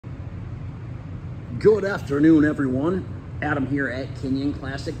Good afternoon, everyone. Adam here at Kinion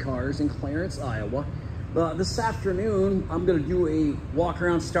Classic Cars in Clarence, Iowa. This afternoon, I'm going to do a walk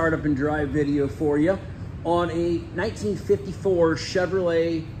around startup and drive video for you on a 1954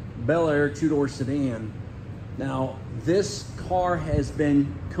 Chevrolet Belair two-door sedan. Now, this car has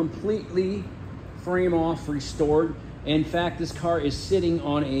been completely frame off, restored. In fact, this car is sitting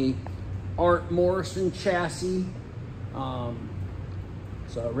on a Art Morrison chassis.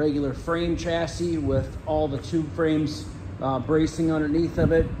 It's a regular frame chassis with all the tube frames bracing underneath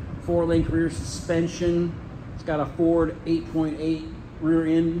of it. 4-link rear suspension. It's got a Ford 8.8 rear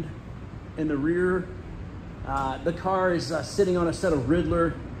end in the rear. The car is sitting on a set of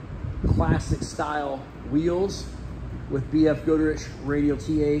Riddler classic style wheels with BF Goodrich radial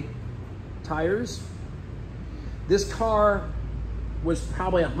TA tires. This car was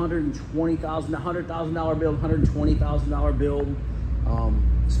probably $100,000 build, $120,000 build,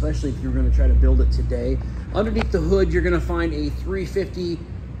 especially if you're going to try to build it today. Underneath the hood, you're going to find a 350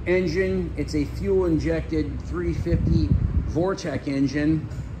 engine. It's a fuel injected 350 Vortec engine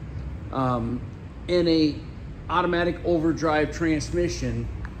in a automatic overdrive transmission.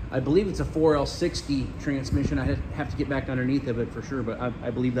 I believe it's a 4L60 transmission. I have to get back underneath of it for sure, but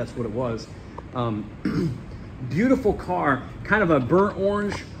I believe that's what it was. Beautiful car, kind of a burnt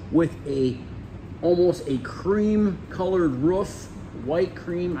orange with almost a cream colored roof, white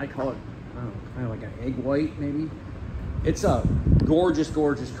cream. I call it, I don't know, kind of like an egg white maybe. It's a gorgeous,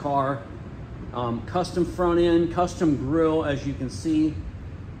 gorgeous car. Custom front end, custom grille, as you can see.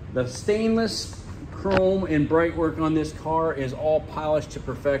 The stainless chrome and bright work on this car is all polished to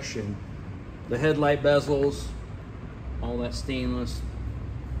perfection. The headlight bezels, all that stainless,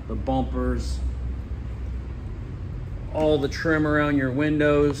 the bumpers, all the trim around your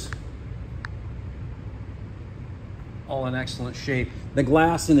windows, all in excellent shape. The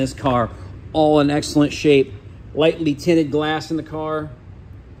glass in this car, all in excellent shape. Lightly tinted glass in the car.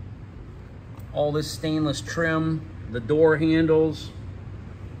 All this stainless trim, the door handles,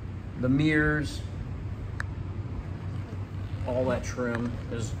 the mirrors, all that trim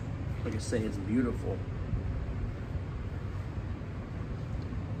is, like I say, it's beautiful.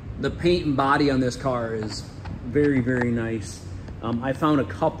 The paint and body on this car is very, very nice. I found a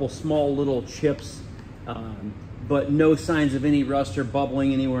couple small little chips, but no signs of any rust or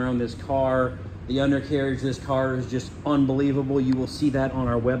bubbling anywhere on this car. The undercarriage of this car is just unbelievable. You will see that on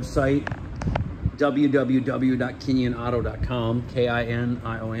our website, www.kinionauto.com,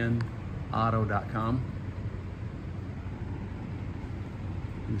 K-I-N-I-O-N, auto.com.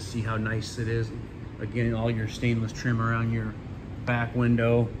 You see how nice it is. Again, all your stainless trim around your back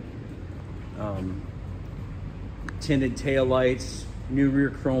window. Tinted taillights, new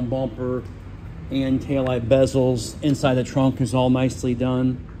rear chrome bumper, and taillight bezels. Inside the trunk is all nicely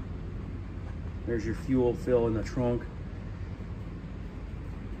done. There's your fuel fill in the trunk.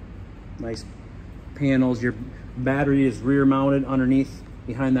 Nice panels. Your battery is rear mounted underneath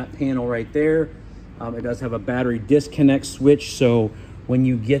behind that panel right there. It does have a battery disconnect switch, so when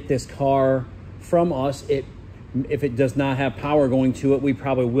you get this car from us, if it does not have power going to it, we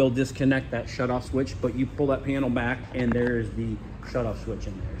probably will disconnect that shutoff switch, but you pull that panel back and there's the shutoff switch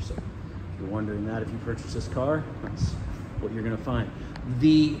in there. So if you're wondering that, if you purchase this car, that's what you're gonna find.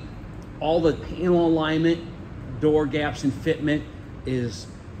 All the panel alignment, door gaps and fitment is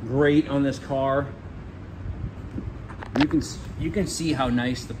great on this car. You can see how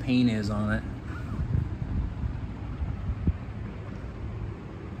nice the paint is on it.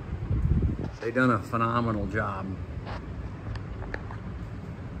 They've done a phenomenal job.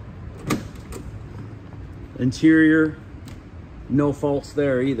 Interior, no faults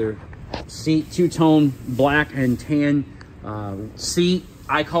there either. Seat, two-tone black and tan seat.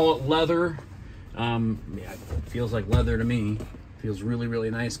 I call it leather. Yeah, it feels like leather to me. Feels really,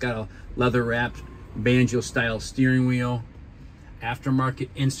 really nice. Got a leather-wrapped banjo-style steering wheel. Aftermarket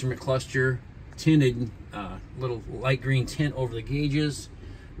instrument cluster. Tinted little light green tint over the gauges.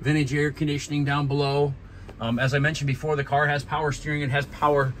 Vintage air conditioning down below. As I mentioned before, the car has power steering. It has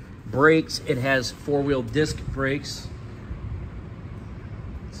power brakes. It has 4-wheel disc brakes.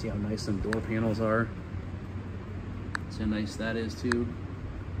 See how nice them door panels are. See how nice that is too.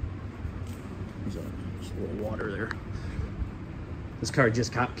 There's a little water there. This car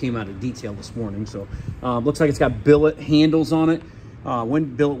just came out of detail this morning, so looks like it's got billet handles on it.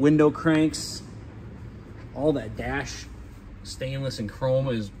 Billet window cranks. All that dash stainless and chrome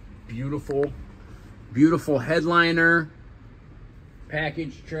is beautiful. Beautiful headliner,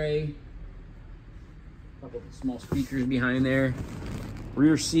 package tray, a couple of small speakers behind there.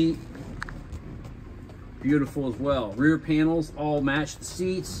 Rear seat, beautiful as well. Rear panels all match the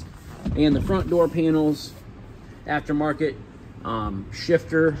seats. And the front door panels, aftermarket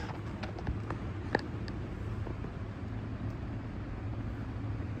shifter.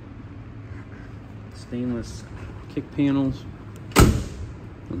 Stainless kick panels.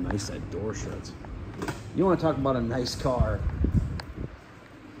 Oh, nice, that door shuts. You want to talk about a nice car.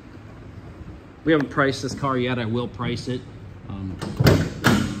 We haven't priced this car yet. I will price it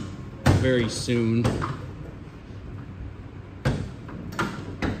very soon.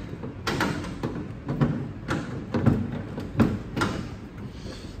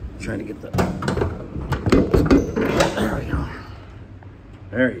 Trying to get the, there we go.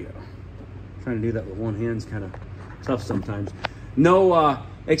 There you go. Trying to do that with one hand's kind of tough sometimes. No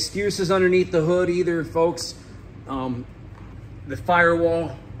excuses underneath the hood either, folks. The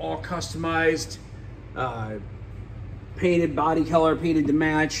firewall, all customized, painted body color, painted to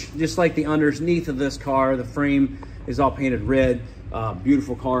match, just like the underneath of this car. The frame is all painted red.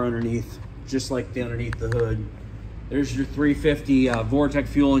 Beautiful car underneath, just like the underneath the hood. There's your 350 Vortec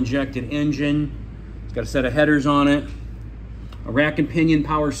fuel injected engine. It's got a set of headers on it, a rack and pinion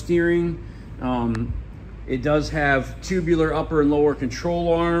power steering. It does have tubular upper and lower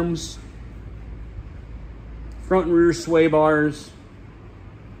control arms, front and rear sway bars.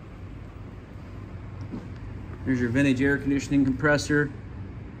 There's your vintage air conditioning compressor,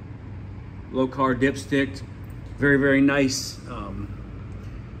 low car dipstick, very, very nice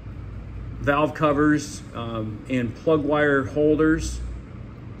valve covers and plug wire holders.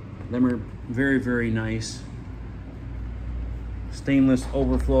 Them are very, very nice. Stainless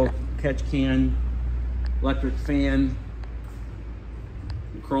overflow catch can, electric fan,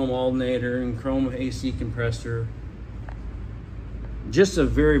 chrome alternator, and chrome AC compressor. Just a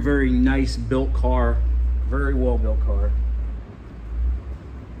very, very nice built car. Very well built car.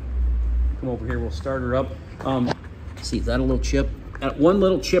 Come over here, we'll start her up. See, is that a little chip? Got one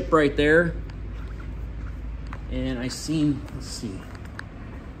little chip right there. And I seen, let's see.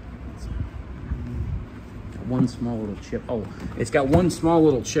 One small little chip. Oh, it's got one small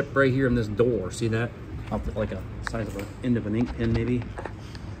little chip right here in this door. See that? Like a size of an end of an ink pen maybe.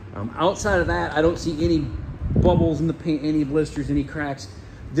 Outside of that, I don't see any bubbles in the paint, any blisters, any cracks.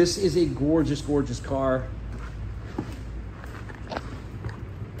 This is a gorgeous, gorgeous car.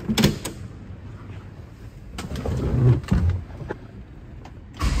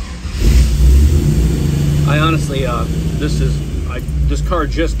 I honestly, this car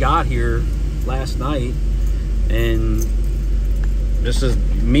just got here last night, and this is,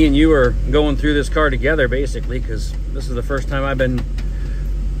 me and you are going through this car together basically, because this is the first time I've been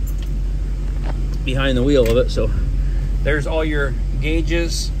behind the wheel of it. So there's all your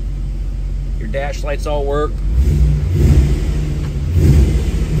gauges, your dash lights all work.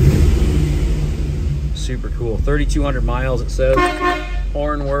 Super cool. 3,200 miles it says.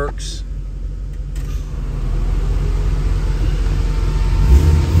 Horn works.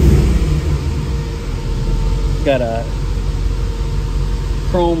 Got a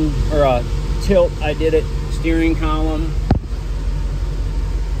chrome or a tilt, I did it, steering column.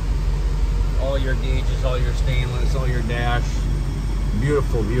 All your gauges, all your stainless, all your dash.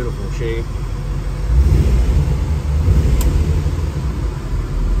 Beautiful, beautiful shape.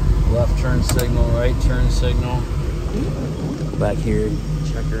 Left turn signal, right turn signal. Back here,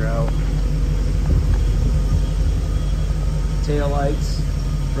 check her out. Tail lights,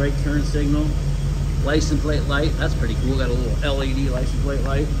 right turn signal. License plate light, that's pretty cool. Got a little LED license plate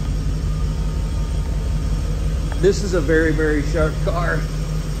light. This is a very, very sharp car.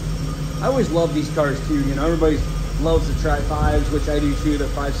 I always love these cars too. You know, everybody loves the Tri-5s, which I do too, the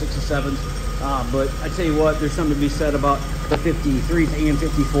 5, 6, and 7s. But I tell you what, there's something to be said about the 53s and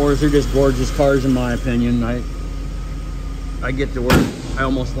 54s. They're just gorgeous cars in my opinion. I get to work. I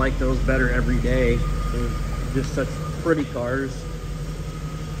almost like those better every day. They're just such pretty cars.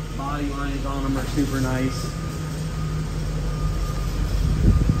 Body lines on them are super nice.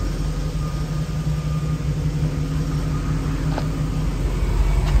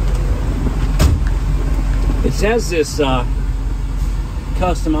 It says this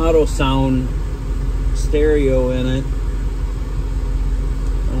custom auto sound stereo in it.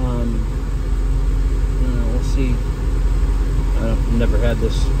 We'll see. I've never had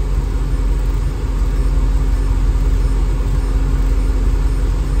this.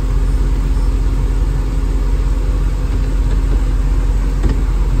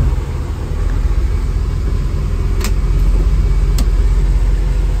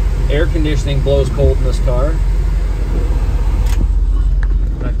 Air conditioning blows cold in this car. In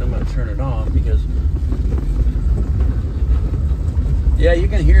fact, I'm going to turn it on because, yeah, you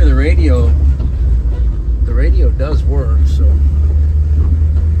can hear the radio. The radio does work, so.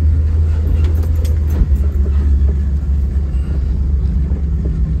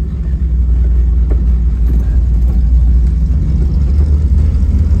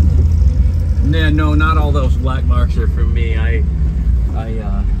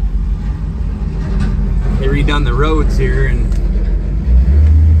 down the roads here, and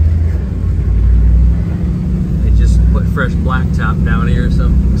they just put fresh blacktop down here, so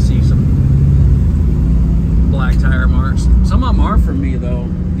you can see some black tire marks. Some of them are for me though,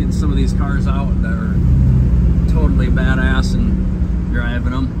 getting some of these cars out that are totally badass and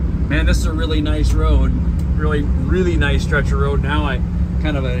driving them. Man, this is a really nice road, really nice stretch of road. Now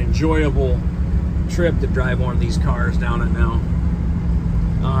kind of an enjoyable trip to drive one of these cars down it now.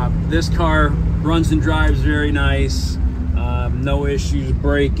 This car runs and drives very nice, no issues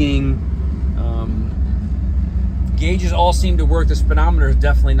braking. Gauges all seem to work. The speedometer is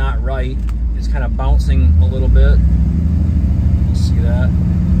definitely not right. It's kind of bouncing a little bit. You see that?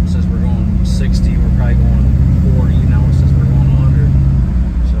 It says we're going 60, we're probably going 40. Now it says we're going 100.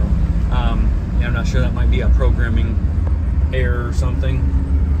 So, yeah, I'm not sure, that might be a programming error or something.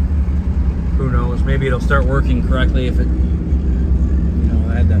 Who knows? Maybe it'll start working correctly if it, you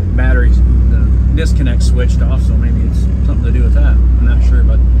know, I had the batteries, the disconnect switched off, so maybe it's something to do with that. I'm not sure,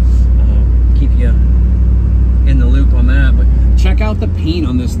 but keep you in the loop on that. But check out the paint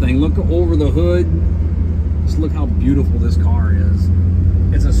on this thing. Look over the hood. Just look how beautiful this car is.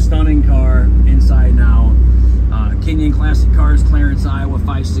 It's a stunning car inside now. Kinion Classic Cars, Clarence, Iowa,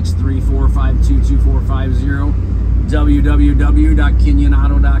 563-452-2450.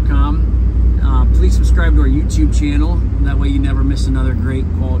 www.kinionauto.com. Please subscribe to our YouTube channel. That way you never miss another great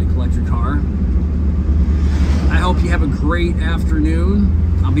quality collector car. I hope you have a great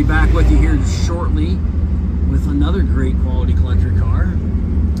afternoon. I'll be back with you here shortly with another great quality collector car.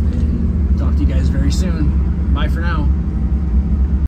 And talk to you guys very soon. Bye for now.